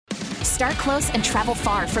Start close and travel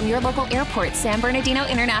far from your local airport, San Bernardino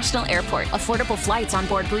International Airport. Affordable flights on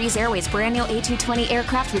board Breeze Airways' brand new A220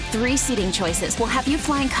 aircraft with 3 seating choices will have you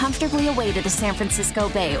flying comfortably away to the San Francisco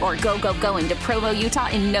Bay or going to Provo, Utah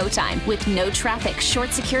in no time with no traffic,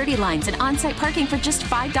 short security lines, and on-site parking for just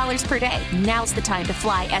 $5 per day. Now's the time to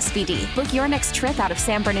fly SBD. Book your next trip out of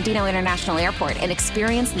San Bernardino International Airport and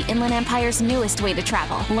experience the Inland Empire's newest way to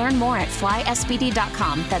travel. Learn more at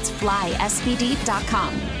flysbd.com. That's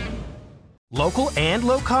flysbd.com. Local and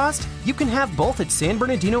low cost? You can have both at San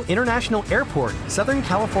Bernardino International Airport, Southern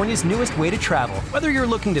California's newest way to travel. Whether you're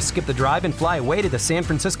looking to skip the drive and fly away to the San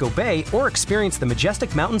Francisco Bay or experience the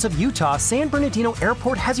majestic mountains of Utah, San Bernardino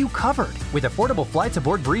Airport has you covered. With affordable flights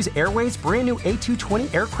aboard Breeze Airways' brand new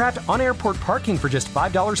A220 aircraft on airport parking for just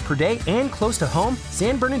 $5 per day and close to home,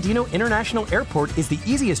 San Bernardino International Airport is the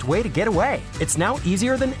easiest way to get away. It's now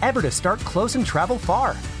easier than ever to start close and travel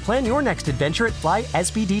far. Plan your next adventure at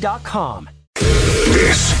flysbd.com.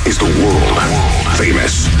 This is the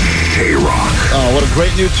world-famous K-Rock. Oh, what a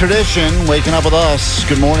great new tradition, waking up with us.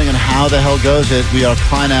 Good morning, and how the hell goes it? We are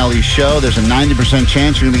Klein Alley Show. There's a 90%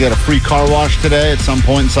 chance you're going to get a free car wash today at some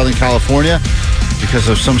point in Southern California because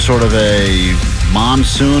of some sort of a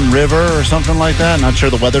monsoon river or something like that. Not sure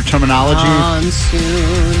the weather terminology. Monsoon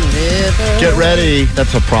river. Get ready.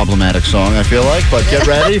 That's a problematic song, I feel like, but get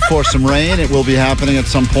ready for some rain. It will be happening at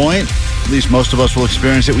some point. At least most of us will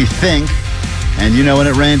experience it, we think. And you know, when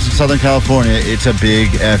it rains in Southern California, it's a big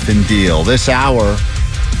effing deal. This hour,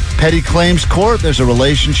 petty claims court, there's a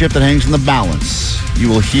relationship that hangs in the balance. You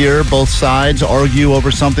will hear both sides argue over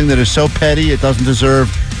something that is so petty it doesn't deserve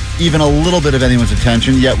even a little bit of anyone's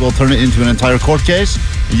attention, yet we'll turn it into an entire court case.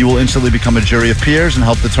 You will instantly become a jury of peers and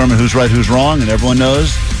help determine who's right, who's wrong, and everyone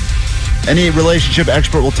knows. Any relationship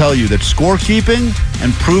expert will tell you that scorekeeping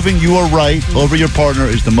and proving you are right over your partner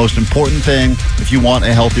is the most important thing if you want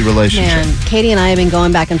a healthy relationship. Man, Katie and I have been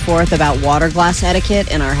going back and forth about water glass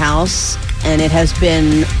etiquette in our house, and it has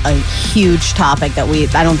been a huge topic that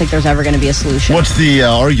I don't think there's ever going to be a solution. What's the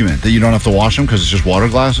argument? That you don't have to wash them because it's just water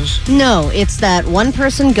glasses? No, it's that one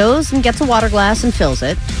person goes and gets a water glass and fills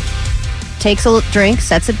it, takes a drink,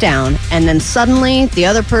 sets it down, and then suddenly the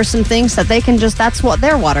other person thinks that they can just, that's what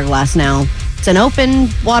their water glass now. It's an open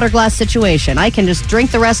water glass situation. I can just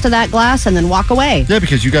drink the rest of that glass and then walk away. Yeah,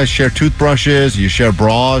 because you guys share toothbrushes, you share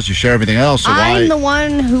bras, you share everything else. So I'm the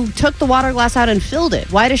one who took the water glass out and filled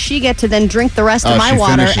it. Why does she get to then drink the rest of my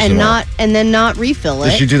water and not refill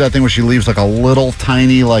it? Does she do that thing where she leaves like a little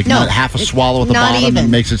tiny, not half a swallow at the bottom even.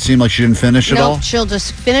 And makes it seem like she didn't finish it all? She'll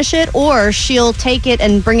just finish it, or she'll take it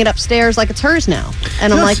and bring it upstairs like it's hers now.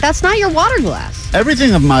 And I'm like, that's not your water glass.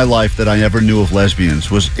 Everything of my life that I ever knew of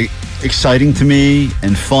lesbians was exciting to me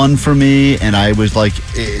and fun for me, and I was like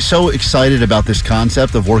so excited about this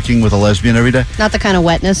concept of working with a lesbian every day. Not the kind of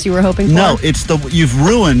wetness you were hoping for? No, it's you've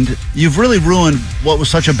really ruined what was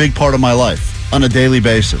such a big part of my life on a daily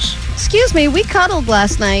basis. Excuse me, we cuddled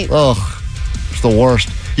last night. Ugh, it's the worst.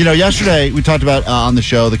 You know, yesterday we talked about on the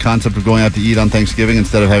show the concept of going out to eat on Thanksgiving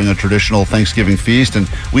instead of having a traditional Thanksgiving feast, and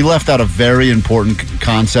we left out a very important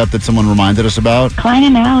concept that someone reminded us about. Klein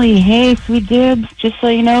and Alley, hey, sweet dibs, just so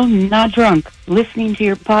you know, not drunk. Listening to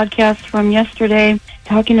your podcast from yesterday,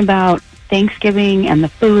 talking about Thanksgiving and the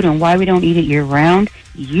food and why we don't eat it year-round.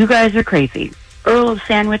 You guys are crazy. Earl of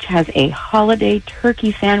Sandwich has a holiday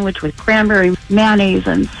turkey sandwich with cranberry mayonnaise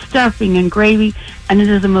and stuffing and gravy, and it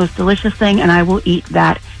is the most delicious thing, and I will eat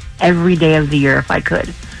that every day of the year if I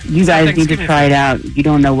could. You guys need to try it out. You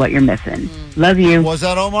don't know what you're missing. Love you. Was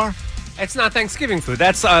that Omar? It's not Thanksgiving food.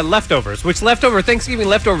 That's leftovers, which Thanksgiving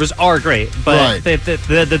leftovers are great. But right.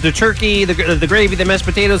 the turkey, the gravy, the mashed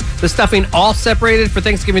potatoes, the stuffing, all separated for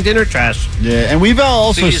Thanksgiving dinner, trash. Yeah, and we've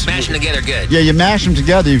also... So you just mash them together good. Yeah, you mash them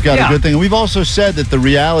together, you've got a good thing. And we've also said that the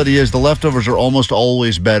reality is the leftovers are almost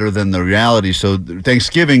always better than the reality. So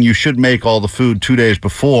Thanksgiving, you should make all the food 2 days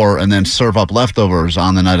before and then serve up leftovers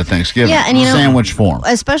on the night of Thanksgiving. Yeah, and sandwich form.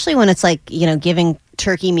 Especially when it's like, giving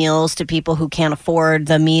turkey meals to people who can't afford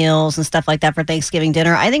the meals and stuff like that for Thanksgiving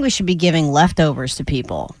dinner. I think we should be giving leftovers to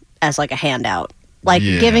people as like a handout. Like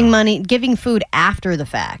giving food after the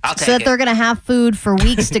fact. So that they're going to have food for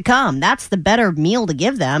weeks to come. That's the better meal to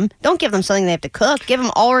give them. Don't give them something they have to cook. Give them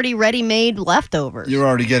already ready-made leftovers. You're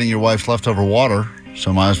already getting your wife's leftover water,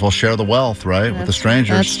 so might as well share the wealth, right, with the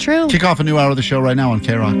strangers. That's true. Kick off a new hour of the show right now on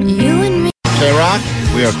K-Rock. You and me. K-Rock,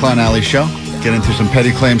 we are Klein Alley Show. Get into some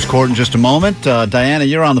petty claims court in just a moment. Diana,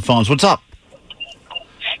 you're on the phones. What's up?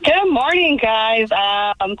 Good morning, guys.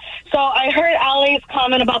 So I heard Allie's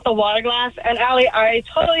comment about the water glass, and Allie, I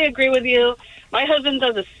totally agree with you. My husband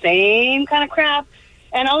does the same kind of crap.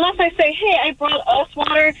 And unless I say, hey, I brought us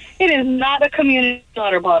water, it is not a community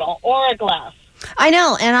water bottle or a glass. I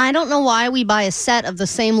know, and I don't know why we buy a set of the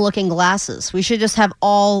same looking glasses. We should just have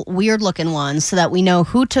all weird looking ones so that we know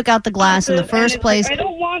who took out the glass in the first place. I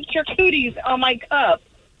don't want your cooties on my cup.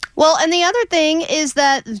 Well, and the other thing is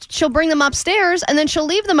that she'll bring them upstairs, and then she'll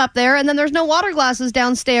leave them up there, and then there's no water glasses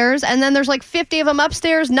downstairs, and then there's like 50 of them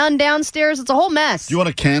upstairs, none downstairs. It's a whole mess. Do you want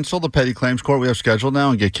to cancel the petty claims court we have scheduled now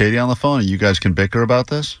and get Katie on the phone, and you guys can bicker about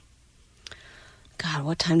this? God,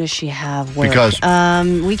 what time does she have work? Because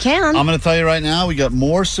we can. I'm going to tell you right now, we got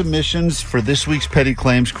more submissions for this week's petty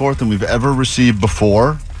claims court than we've ever received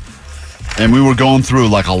before. And we were going through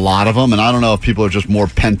like a lot of them, and I don't know if people are just more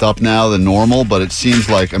pent up now than normal, but it seems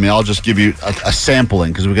like, I mean, I'll just give you a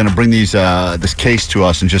sampling because we're going to bring these this case to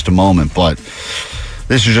us in just a moment, but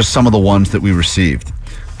this is just some of the ones that we received.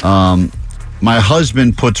 My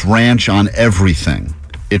husband puts ranch on everything.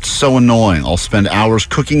 It's so annoying. I'll spend hours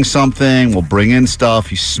cooking something, we'll bring in stuff,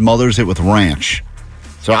 he smothers it with ranch.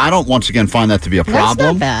 So I don't, once again, find that to be a problem.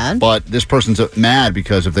 That's not bad. But this person's mad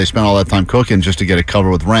because if they spent all that time cooking just to get it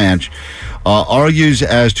covered with ranch, argues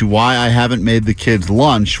as to why I haven't made the kids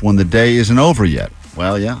lunch when the day isn't over yet.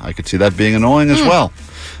 Well, yeah, I could see that being annoying as well.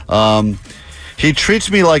 He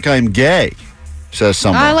treats me like I'm gay, says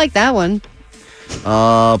someone. I like that one.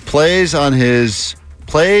 Plays on his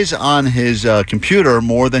computer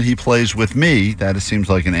more than he plays with me. That seems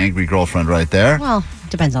like an angry girlfriend right there. Well,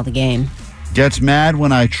 depends on the game. Gets mad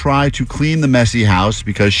when I try to clean the messy house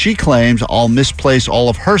because she claims I'll misplace all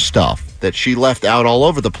of her stuff that she left out all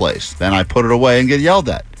over the place. Then I put it away and get yelled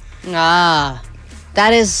at.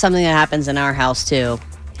 That is something that happens in our house, too.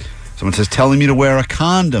 Someone says, telling me to wear a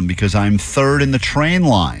condom because I'm third in the train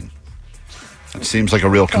line. That seems like a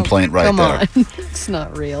real complaint right there. Come on. It's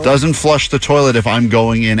not real. Doesn't flush the toilet if I'm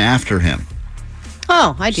going in after him.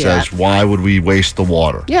 Oh, I do Says, that. why would we waste the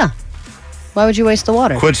water? Yeah. Why would you waste the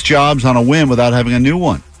water? Quits jobs on a whim without having a new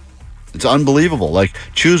one. It's unbelievable. Like,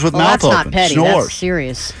 chews with mouth that's open. Not petty. Snores. That's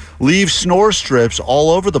serious. Leave snore strips all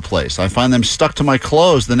over the place. I find them stuck to my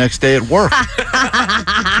clothes the next day at work.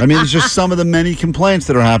 I mean, it's just some of the many complaints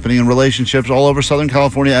that are happening in relationships all over Southern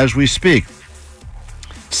California as we speak.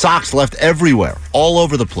 Socks left everywhere, all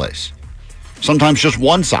over the place. Sometimes just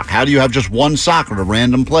one sock. How do you have just one sock at a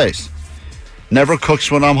random place? Never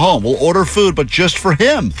cooks when I'm home. We'll order food, but just for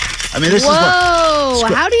him. I mean, this is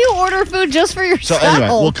what... How do you order food just for yourself? So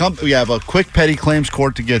anyway, we have a quick petty claims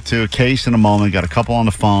court to get to, a case in a moment. Got a couple on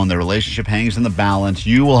the phone. Their relationship hangs in the balance.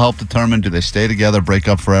 You will help determine, do they stay together, break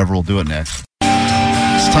up forever? We'll do it next.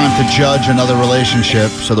 It's time to judge another relationship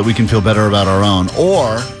so that we can feel better about our own.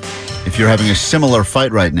 Or, if you're having a similar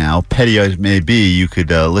fight right now, petty as it may be, you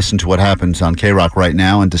could listen to what happens on K-Rock right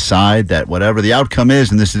now and decide that whatever the outcome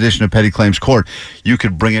is in this edition of Petty Claims Court, you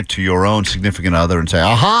could bring it to your own significant other and say,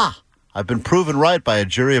 aha! I've been proven right by a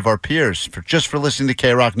jury of our peers. Just for listening to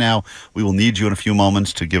K-Rock now, we will need you in a few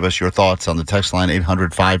moments to give us your thoughts on the text line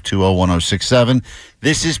 800-520-1067.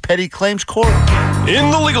 This is Petty Claims Court.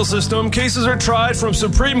 In the legal system, cases are tried from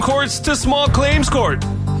Supreme Courts to small claims court.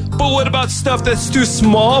 But what about stuff that's too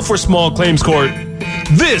small for small claims court?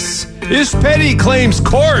 This is Petty Claims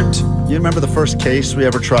Court. You remember the first case we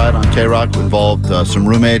ever tried on K-Rock involved some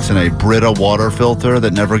roommates and a Brita water filter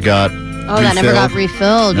that never got refilled? That never got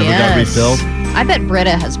refilled, Never got refilled? I bet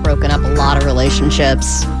Brita has broken up a lot of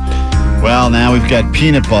relationships. Well, now we've got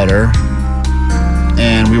peanut butter,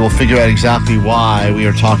 and we will figure out exactly why. We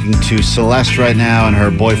are talking to Celeste right now and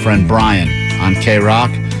her boyfriend Brian on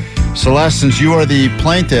K-Rock. Celeste, since you are the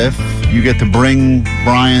plaintiff, you get to bring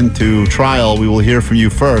Brian to trial. We will hear from you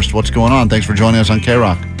first. What's going on? Thanks for joining us on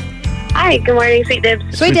K-Rock. Hi, good morning, Sweet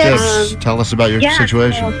Dibs. Sweet Dibs. Tell us about your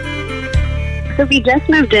situation. So we just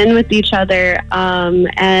moved in with each other,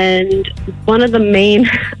 and one of the main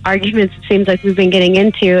arguments it seems like we've been getting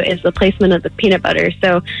into is the placement of the peanut butter.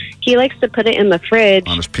 So he likes to put it in the fridge.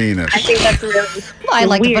 On his penis. I think that's really I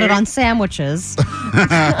like weird. to put it on sandwiches. Go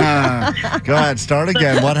ahead, start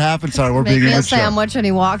again. What happened? Sorry, we're being Make me a immature. sandwich, and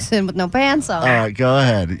he walks in with no pants on. All right, go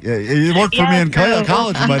ahead. It worked for me in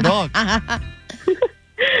college with my dog.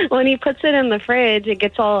 When he puts it in the fridge, it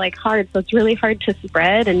gets all like hard, so it's really hard to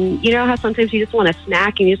spread. And you know how sometimes you just want to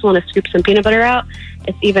snack and you just want to scoop some peanut butter out?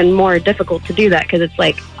 It's even more difficult to do that because it's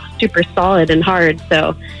like super solid and hard.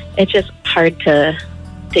 So it's just hard to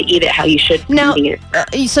eat it how you should be Now, eating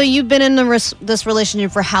it. So you've been in this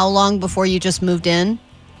relationship for how long before you just moved in?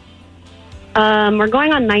 We're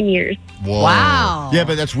going on 9 years. Whoa. Wow. Yeah,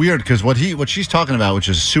 but that's weird because what she's talking about, which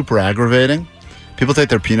is super aggravating. People take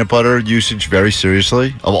their peanut butter usage very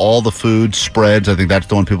seriously. Of all the food spreads, I think that's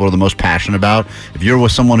the one people are the most passionate about. If you're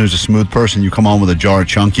with someone who's a smooth person, you come on with a jar of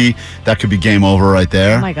Chunky, that could be game over right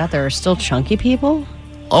there. Oh my God, there are still chunky people?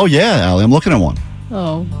 Oh yeah, Allie, I'm looking at one.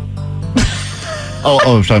 Oh.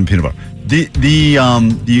 I was talking peanut butter.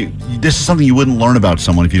 This is something you wouldn't learn about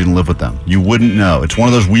someone if you didn't live with them. You wouldn't know. It's one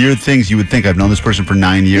of those weird things you would think, I've known this person for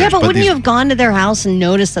 9 years. Yeah, but wouldn't you have gone to their house and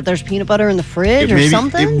noticed that there's peanut butter in the fridge or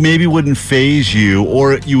something? It maybe wouldn't faze you,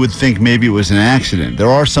 or you would think maybe it was an accident. There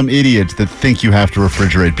are some idiots that think you have to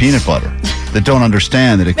refrigerate peanut butter that don't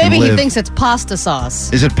understand that it can live. Maybe he thinks it's pasta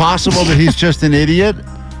sauce. Is it possible that he's just an idiot?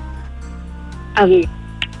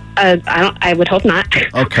 I would hope not.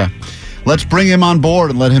 Okay. Let's bring him on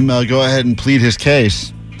board and let him go ahead and plead his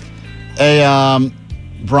case. Hey,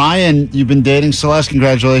 Brian, you've been dating Celeste.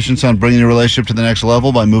 Congratulations on bringing your relationship to the next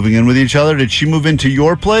level by moving in with each other. Did she move into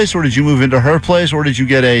your place, or did you move into her place, or did you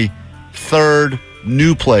get a third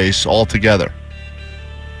new place altogether?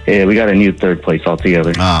 Yeah, we got a new third place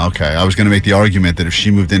altogether. Ah, okay. I was going to make the argument that if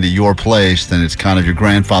she moved into your place, then it's kind of your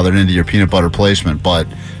grandfathered into your peanut butter placement, but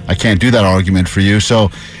I can't do that argument for you.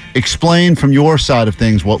 So explain from your side of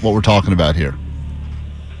things what we're talking about here.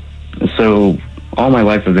 So all my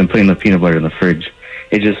life I've been putting the peanut butter in the fridge.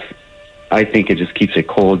 I think it just keeps it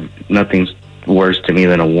cold. Nothing's worse to me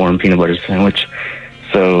than a warm peanut butter sandwich.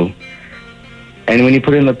 So, and when you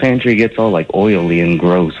put it in the pantry, it gets all like oily and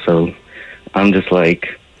gross. So I'm just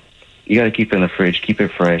like, you got to keep it in the fridge, keep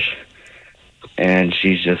it fresh. And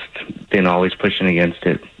she's just been always pushing against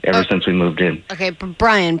it ever since we moved in. Okay,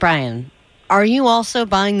 Brian, are you also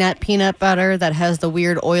buying that peanut butter that has the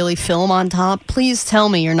weird oily film on top? Please tell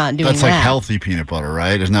me you're not doing that. That's like healthy peanut butter,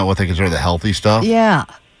 right? Isn't that what they consider the healthy stuff? Yeah.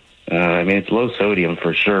 I mean, it's low sodium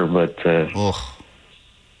for sure, but I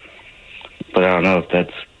don't know if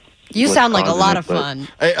that's... You sound like a lot of fun.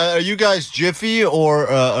 Hey, are you guys Jiffy or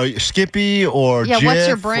Skippy or Jif what's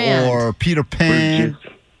your brand? Or Peter Pan?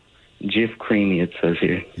 Jif Creamy, it says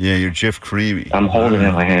here. Yeah, you're Jif Creamy. I'm holding it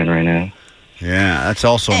in my hand right now. Yeah, that's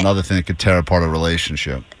also another thing that could tear apart a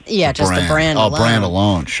relationship. Yeah, just the brand alone. Oh, brand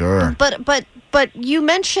alone, sure. But you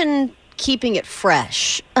mentioned keeping it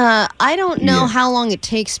fresh. I don't know how long it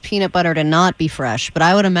takes peanut butter to not be fresh, but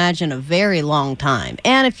I would imagine a very long time.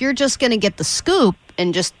 And if you're just going to get the scoop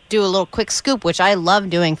and just do a little quick scoop, which I love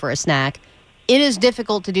doing for a snack, it is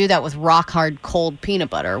difficult to do that with rock hard cold peanut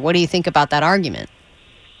butter. What do you think about that argument?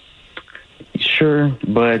 Sure,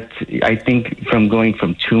 but I think from going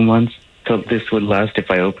from 2 months till this would last,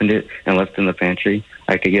 if I opened it and left it in the pantry,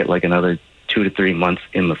 I could get like another 2 to 3 months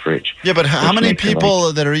in the fridge. Yeah, but how many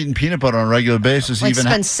people that are eating peanut butter on a regular basis even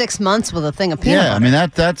spend 6 months with a thing of peanut butter? I mean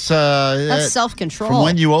that's self-control. From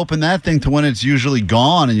when you open that thing to when it's usually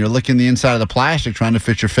gone and you're licking the inside of the plastic trying to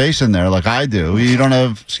fit your face in there like I do. You don't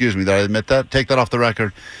have, excuse me, did I admit that? Take that off the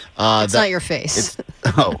record. It's not your face.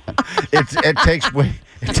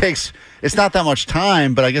 It's not that much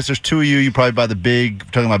time, but I guess there's two of you. You probably buy the big,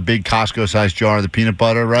 talking about big Costco-sized jar of the peanut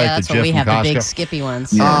butter, right? Yeah, that's the what Jif we from have, Costco. the big Skippy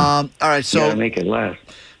ones. Yeah. All right, so... Yeah, make it last.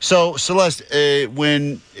 So, Celeste,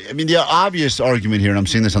 the obvious argument here, and I'm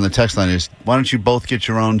seeing this on the text line, is why don't you both get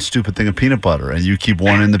your own stupid thing of peanut butter, and you keep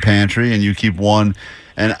one in the pantry, and you keep one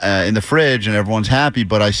in the fridge, and everyone's happy,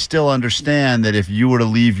 but I still understand that if you were to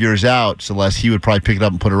leave yours out, Celeste, he would probably pick it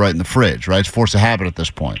up and put it right in the fridge, right? It's force of habit at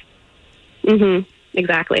this point. Mm-hmm.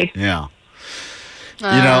 Exactly. Yeah.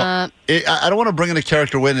 I don't want to bring in a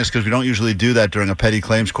character witness because we don't usually do that during a petty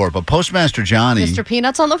claims court, but Postmaster Johnny... Mr.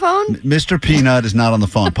 Peanut's on the phone? Mr. Peanut is not on the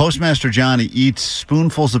phone. Postmaster Johnny eats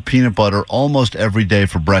spoonfuls of peanut butter almost every day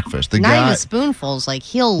for breakfast. Not even spoonfuls, like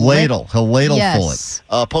he'll ladle. He'll ladle yes.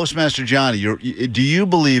 full it. Postmaster Johnny, do you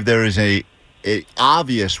believe there is a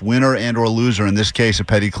obvious winner and or loser in this case of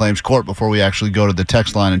petty claims court before we actually go to the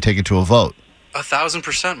text line and take it to a vote?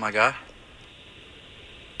 1,000%, my guy.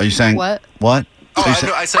 Are you saying... What? What? Oh,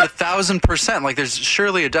 I said 1,000%. Like, there's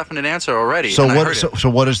surely a definite answer already. So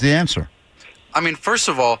what is the answer? I mean, first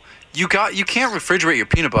of all, you can't refrigerate your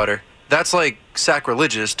peanut butter. That's like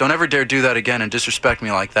sacrilegious. Don't ever dare do that again and disrespect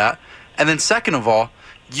me like that. And then second of all,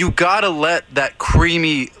 you gotta let that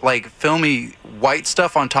creamy, like filmy white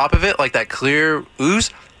stuff on top of it, like that clear ooze.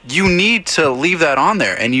 You need to leave that on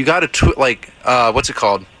there, and you gotta what's it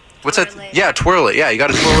called? What's that? Yeah, twirl it. Yeah, you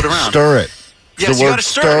gotta twirl it around. Stir it. Yes, the you word gotta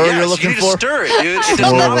stir. stir Yes, you're looking you need for? to stir it, dude. It I does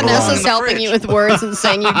love not that belong in Vanessa's the helping fridge. you with words and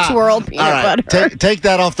saying you twirled peanut All right, butter. take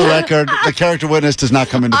that off the record. The character witness does not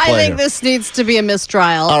come into play I think here. this needs to be a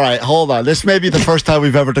mistrial. All right, hold on. This may be the first time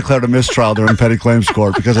we've ever declared a mistrial during Petty Claims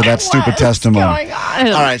Court because of that stupid testimony. going on?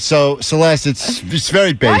 All right, so Celeste, it's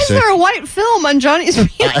very Why is basic. there a white film on Johnny's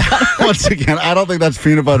peanut butter? Once again, I don't think that's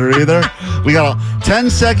peanut butter either. We got 10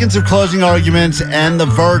 seconds of closing arguments and the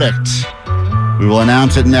verdict. We will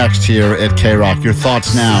announce it next here at K-Rock. Your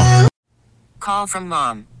thoughts now. Call from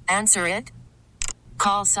mom. Answer it.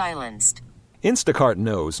 Call silenced. Instacart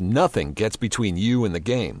knows nothing gets between you and the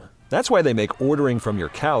game. That's why they make ordering from your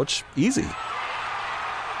couch easy.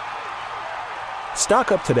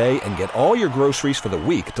 Stock up today and get all your groceries for the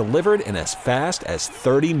week delivered in as fast as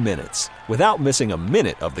 30 minutes without missing a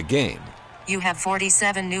minute of the game. You have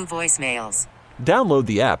 47 new voicemails. Download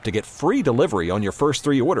the app to get free delivery on your first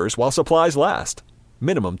 3 orders while supplies last.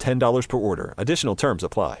 Minimum $10 per order. Additional terms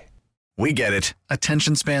apply. We get it.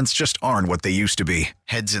 Attention spans just aren't what they used to be.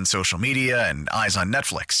 Heads in social media and eyes on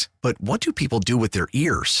Netflix. But what do people do with their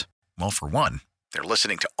ears? Well, for one, they're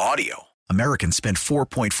listening to audio. Americans spend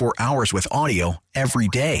 4.4 hours with audio every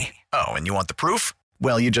day. Oh, and you want the proof?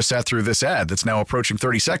 Well, you just sat through this ad that's now approaching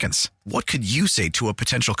 30 seconds. What could you say to a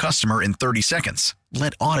potential customer in 30 seconds?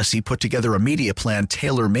 Let Odyssey put together a media plan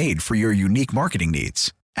tailor-made for your unique marketing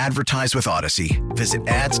needs. Advertise with Odyssey. Visit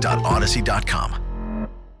ads.odyssey.com.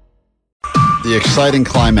 The exciting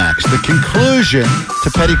climax, the conclusion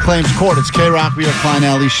to Petty Claims Court. It's K-Rock, we are Klein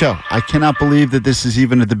Alley Show. I cannot believe that this is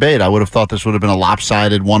even a debate. I would have thought this would have been a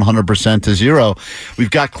lopsided 100% to 0.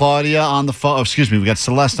 We've got Claudia on the phone. We've got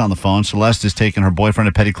Celeste on the phone. Celeste is taking her boyfriend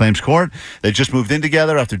to Petty Claims Court. They just moved in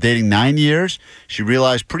together after dating 9 years. She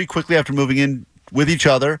realized pretty quickly after moving in with each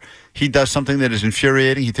other, he does something that is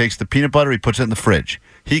infuriating. He takes the peanut butter, he puts it in the fridge.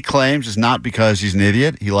 He claims it's not because he's an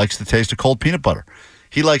idiot. He likes the taste of cold peanut butter.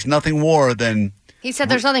 He likes nothing more than... He said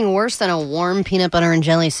there's nothing worse than a warm peanut butter and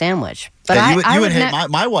jelly sandwich. But you would hate.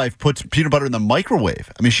 My wife puts peanut butter in the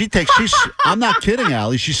microwave. I mean, I'm not kidding,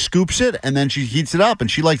 Allie. She scoops it and then she heats it up,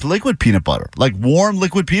 and she likes liquid peanut butter, like warm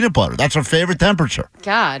liquid peanut butter. That's her favorite temperature.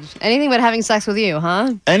 God, anything but having sex with you,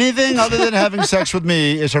 huh? Anything other than having sex with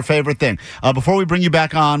me is her favorite thing. Before we bring you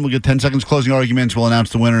back on, we'll get 10 seconds closing arguments. We'll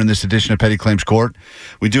announce the winner in this edition of Petty Claims Court.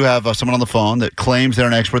 We do have someone on the phone that claims they're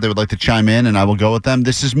an expert. They would like to chime in, and I will go with them.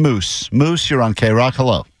 This is Moose. Moose, you're on K-Rock.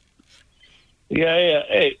 Hello. Yeah.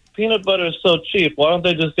 Hey, peanut butter is so cheap. Why don't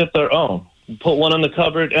they just get their own? Put one in the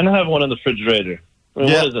cupboard and have one in the refrigerator. I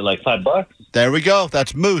mean, What is it, like $5? There we go.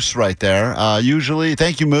 That's Moose right there. Usually,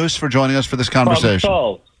 thank you, Moose, for joining us for this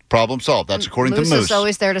conversation. Problem solved. That's according to Moose. Moose is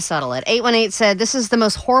always there to settle it. 818 said, this is the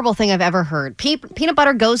most horrible thing I've ever heard. Peanut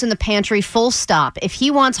butter goes in the pantry full stop. If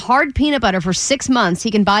he wants hard peanut butter for 6 months,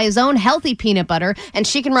 he can buy his own healthy peanut butter, and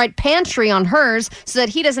she can write pantry on hers so that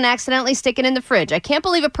he doesn't accidentally stick it in the fridge. I can't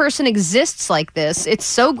believe a person exists like this. It's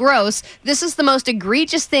so gross. This is the most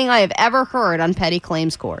egregious thing I have ever heard on Petty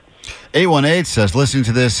Claims Court. 818 says, listening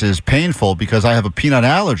to this is painful because I have a peanut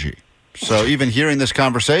allergy. So even hearing this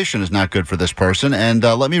conversation is not good for this person. And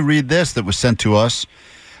let me read this that was sent to us.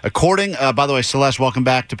 According, by the way, Celeste, welcome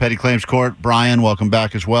back to Petty Claims Court. Brian, welcome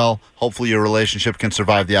back as well. Hopefully your relationship can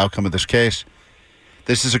survive the outcome of this case.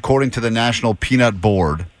 This is according to the National Peanut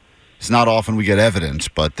Board. It's not often we get evidence,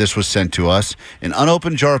 but this was sent to us. An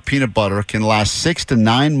unopened jar of peanut butter can last 6 to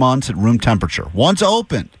 9 months at room temperature. Once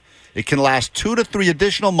opened, it can last 2 to 3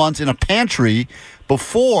 additional months in a pantry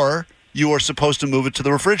before you are supposed to move it to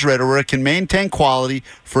the refrigerator where it can maintain quality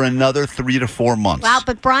for another 3 to 4 months. Wow,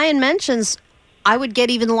 but Brian mentions I would get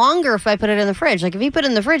even longer if I put it in the fridge. Like, if he put it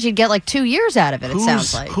in the fridge, he'd get like 2 years out of it,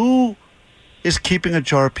 sounds like. Who is keeping a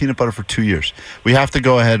jar of peanut butter for 2 years? We have to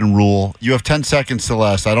go ahead and rule. You have 10 seconds,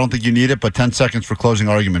 Celeste. I don't think you need it, but 10 seconds for closing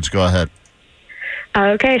arguments. Go ahead.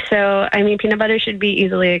 Okay, so, I mean, peanut butter should be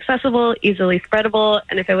easily accessible, easily spreadable,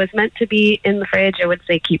 and if it was meant to be in the fridge, I would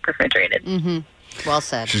say keep refrigerated. Mm-hmm. Well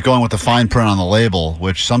said. She's going with the fine print on the label,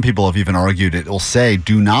 which some people have even argued it will say,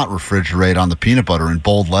 do not refrigerate on the peanut butter in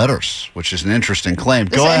bold letters, which is an interesting claim.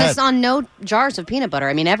 Go ahead. And it's on no jars of peanut butter.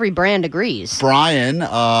 I mean, every brand agrees. Brian,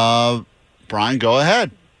 go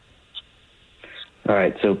ahead. All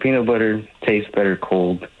right, so peanut butter tastes better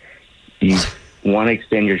cold. You want to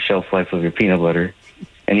extend your shelf life of your peanut butter,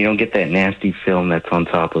 and you don't get that nasty film that's on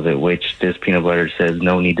top of it, which this peanut butter says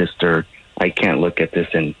no need to stir. I can't look at this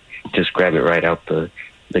and just grab it right out the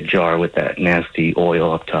jar with that nasty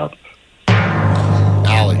oil up top.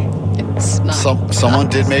 Allie, someone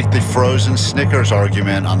did make the frozen Snickers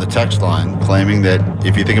argument on the text line, claiming that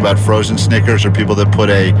if you think about frozen Snickers or people that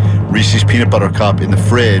put a Reese's peanut butter cup in the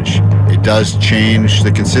fridge, it it does change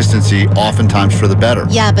the consistency, oftentimes for the better.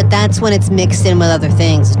 Yeah, but that's when it's mixed in with other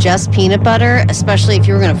things. Just peanut butter, especially if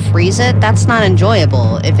you were going to freeze it, that's not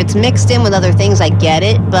enjoyable. If it's mixed in with other things, I get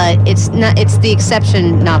it, but it's the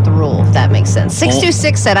exception, not the rule, if that makes sense.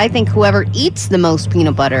 626 said, I think whoever eats the most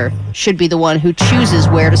peanut butter should be the one who chooses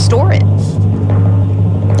where to store it.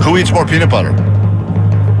 Who eats more peanut butter?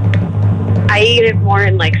 I eat it more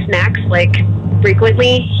in like snacks, like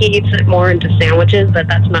frequently. He eats it more into sandwiches, but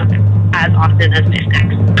that's not as often as my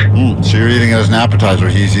snacks. So you're eating it as an appetizer.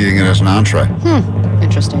 He's eating it as an entree.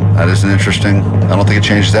 Interesting. That is an interesting. I don't think it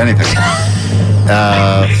changes anything.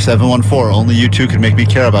 714. Only you two can make me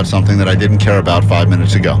care about something that I didn't care about 5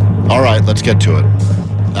 minutes ago. All right, let's get to it.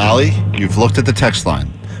 Allie, you've looked at the text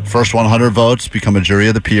line. First 100 votes become a jury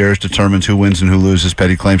of the peers, determines who wins and who loses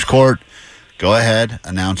Petty Claims Court. Go ahead,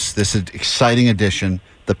 announce this exciting edition,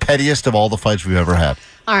 the pettiest of all the fights we've ever had.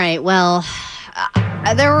 All right, well,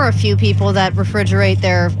 there were a few people that refrigerate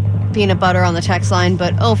their peanut butter on the text line,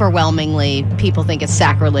 but overwhelmingly, people think it's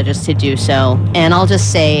sacrilegious to do so. And I'll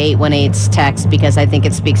just say 818's text because I think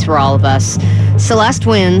it speaks for all of us. Celeste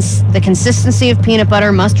wins. The consistency of peanut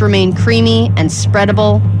butter must remain creamy and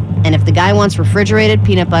spreadable. And if the guy wants refrigerated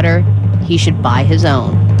peanut butter, he should buy his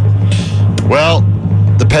own. Well,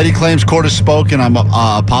 the Petty Claims Court has spoken.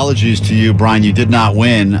 Apologies to you, Brian. You did not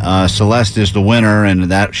win. Celeste is the winner,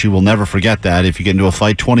 and that she will never forget that. If you get into a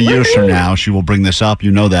fight 20 years from now, she will bring this up.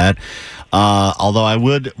 You know that. Although I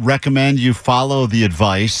would recommend you follow the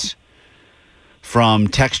advice from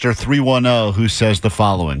Texter 310, who says the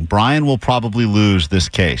following. Brian will probably lose this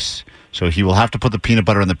case, so he will have to put the peanut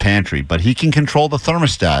butter in the pantry, but he can control the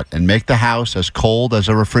thermostat and make the house as cold as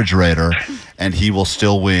a refrigerator, and he will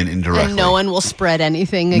still win indirectly. And no one will spread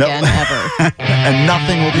anything again, ever. And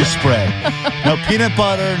nothing will be spread. No peanut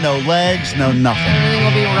butter, no legs, no nothing. Everything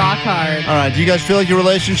will be rock hard. All right, do you guys feel like your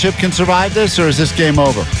relationship can survive this, or is this game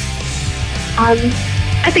over?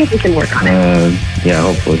 I think we can work on it. Yeah,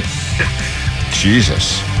 hopefully.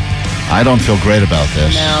 Jesus. I don't feel great about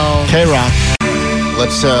this. No. K-Rock.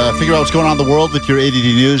 Let's figure out what's going on in the world with your ADD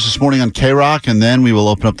News this morning on K-Rock, and then we will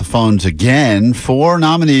open up the phones again for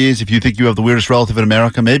nominees. If you think you have the weirdest relative in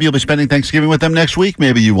America, maybe you'll be spending Thanksgiving with them next week.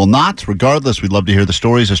 Maybe you will not. Regardless, we'd love to hear the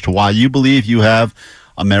stories as to why you believe you have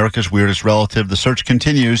America's weirdest relative. The search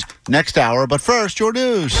continues next hour, but first, your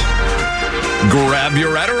news. Grab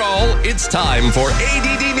your Adderall. It's time for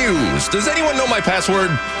ADD News. Does anyone know my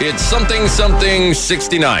password? It's something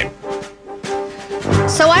 69.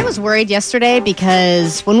 So I was worried yesterday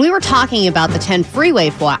because when we were talking about the 10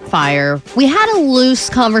 freeway fire, we had a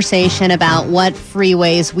loose conversation about what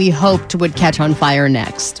freeways we hoped would catch on fire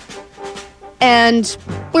next. And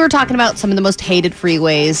we were talking about some of the most hated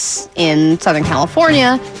freeways in Southern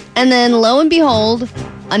California. And then lo and behold,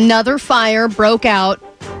 another fire broke out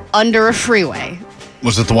under a freeway.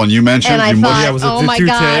 Was it the one you mentioned? And I thought, was it oh the my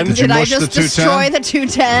 210? God, did I just destroy the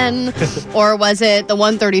 210? Or was it the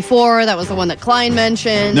 134? That was the one that Klein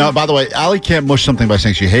mentioned. No, by the way, Allie can't mush something by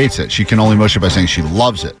saying she hates it. She can only mush it by saying she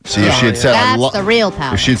loves it. See, if she had said, that's the real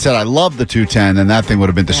power. If she had said, I love the 210, then that thing would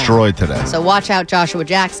have been destroyed today. So watch out, Joshua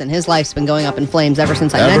Jackson. His life's been going up in flames ever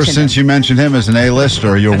since I mentioned him. Ever since you mentioned him as an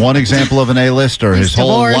A-lister. You're one example of an A-lister. His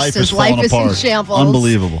whole life is falling apart. In shambles.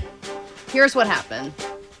 Unbelievable. Here's what happened.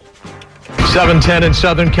 7:10 in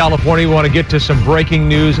Southern California. We want to get to some breaking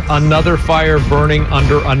news. Another fire burning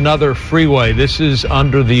under another freeway. This is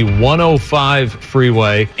under the 105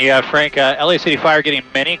 freeway. Yeah, Frank, LA City Fire getting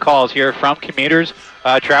many calls here from commuters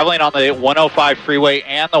traveling on the 105 freeway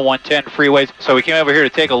and the 110 freeways. So we came over here to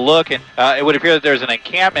take a look, and it would appear that there's an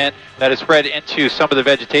encampment that has spread into some of the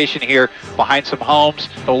vegetation here behind some homes.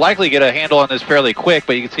 They'll likely get a handle on this fairly quick,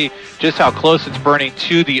 but you can see just how close it's burning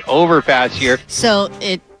to the overpass here. So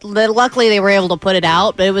luckily they were able to put it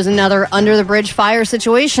out, but it was another under the bridge fire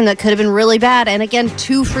situation that could have been really bad. And again,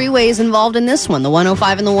 2 freeways involved in this one, the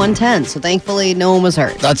 105 and the 110. So thankfully no one was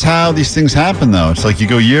hurt. That's how these things happen, though. It's like you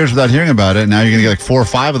go years without hearing about it, and now you're going to get like 4 or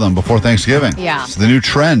 5 of them before Thanksgiving. Yeah. It's the new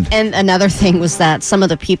trend. And another thing was that some of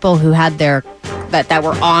the people who had that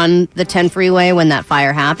were on the 10 freeway when that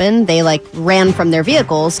fire happened, they ran from their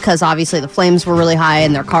vehicles because obviously the flames were really high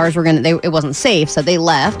and their cars were it wasn't safe, so they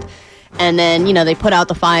left. And then, they put out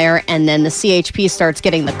the fire, and then the CHP starts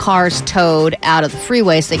getting the cars towed out of the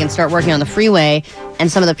freeway so they can start working on the freeway.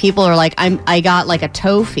 And some of the people are like, I got a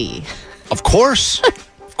tow fee. Of course.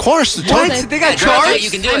 Of course. The tow What? They got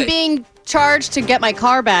charged? I'm being charged to get my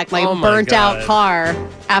car back, my Oh my burnt out God. car,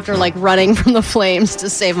 after running from the flames to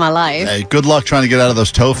save my life. Hey, good luck trying to get out of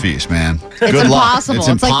those tow fees, man. It's Good luck. impossible. It's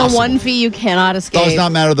It's like the impossible. one fee you cannot escape. Does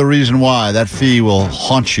not matter the reason why. That fee will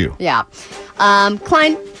haunt you. Yeah.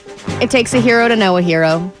 Klein, it takes a hero to know a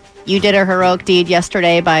hero. You did a heroic deed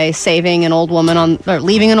yesterday by saving an old woman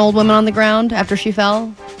leaving an old woman on the ground after she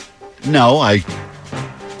fell. No, you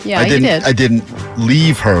did. I didn't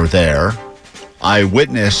leave her there. I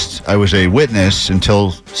was a witness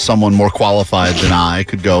until someone more qualified than I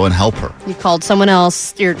could go and help her. You called someone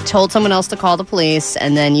else. You told someone else to call the police,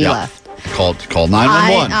 and then you left. Called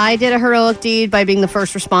 911. I did a heroic deed by being the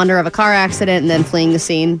first responder of a car accident and then fleeing the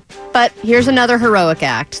scene. But here's another heroic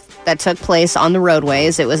act that took place on the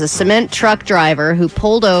roadways. It was a cement truck driver who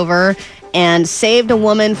pulled over and saved a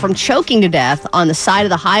woman from choking to death on the side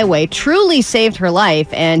of the highway. Truly saved her life.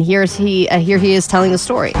 And here he is telling the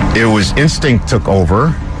story. It was instinct took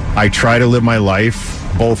over. I try to live my life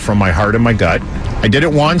both from my heart and my gut. I did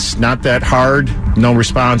it once, not that hard, no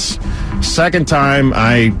response. Second time,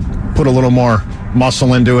 I put a little more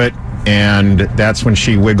muscle into it, and that's when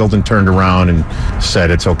she wiggled and turned around and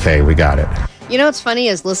said, "It's okay, we got it." You know what's funny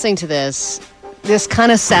is listening to this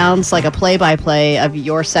kind of sounds like a play-by-play of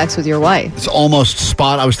your sex with your wife. It's almost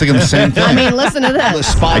spot. I was thinking the same thing. I mean, listen to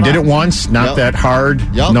this. I did it once, not that hard,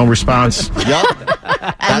 no response.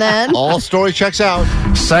 And then? All story checks out.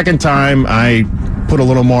 Second time, I put a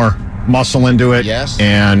little more muscle into it. Yes.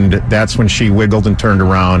 And that's when she wiggled and turned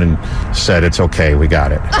around and said, "It's okay, we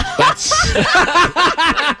got it."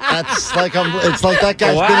 That's like it's like that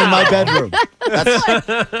guy's been in my bedroom.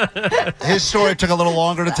 His story took a little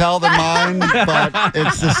longer to tell than mine, but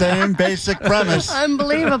it's the same basic premise.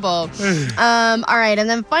 Unbelievable. All right, and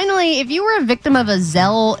then finally, if you were a victim of a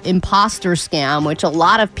Zelle imposter scam, which a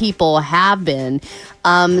lot of people have been,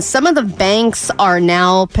 some of the banks are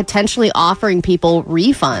now potentially offering people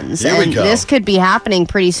refunds. Here we go. This could be happening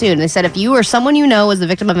pretty soon. They said if you or someone you know was the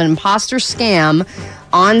victim of an imposter scam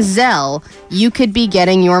on Zelle, you could be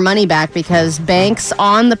getting your money back because banks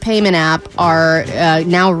on the payment app are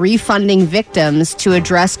now refunding victims to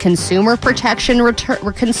address consumer protection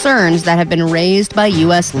concerns that have been raised by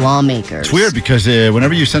U.S. lawmakers. It's weird because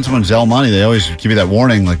whenever you send someone Zelle money, they always give you that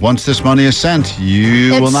warning, like, once this money is sent,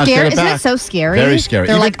 you will not get it back. Isn't it so scary? Very scary.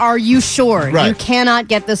 They're like, are you sure? Right. You cannot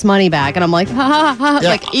get this money back. And I'm like, ha, ha, ha. Yeah.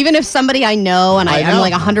 Like, even if somebody I know and I'm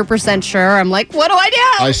like 100% sure, I'm like, what do I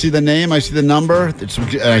do? I see the name, I see the number,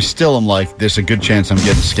 and I still am like, there's a good chance I'm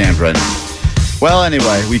getting scammed right now. Well,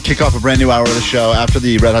 anyway, we kick off a brand new hour of the show after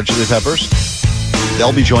the Red Hot Chili Peppers.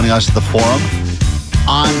 They'll be joining us at the Forum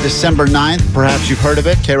on December 9th. Perhaps you've heard of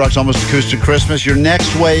it. K-Rock's Almost Acoustic Christmas. Your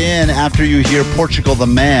next way in after you hear Portugal the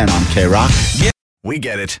Man on K-Rock. We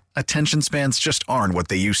get it. Attention spans just aren't what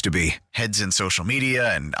they used to be. Heads in social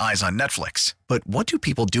media and eyes on Netflix. But what do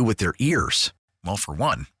people do with their ears? Well, for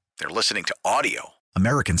one, they're listening to audio.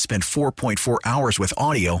 Americans spend 4.4 hours with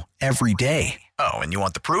audio every day. Oh, and you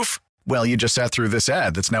want the proof? Well, you just sat through this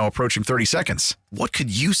ad that's now approaching 30 seconds. What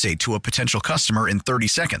could you say to a potential customer in 30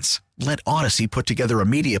 seconds? Let Odyssey put together a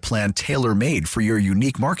media plan tailor-made for your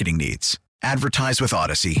unique marketing needs. Advertise with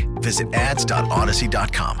Odyssey. Visit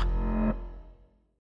ads.odyssey.com.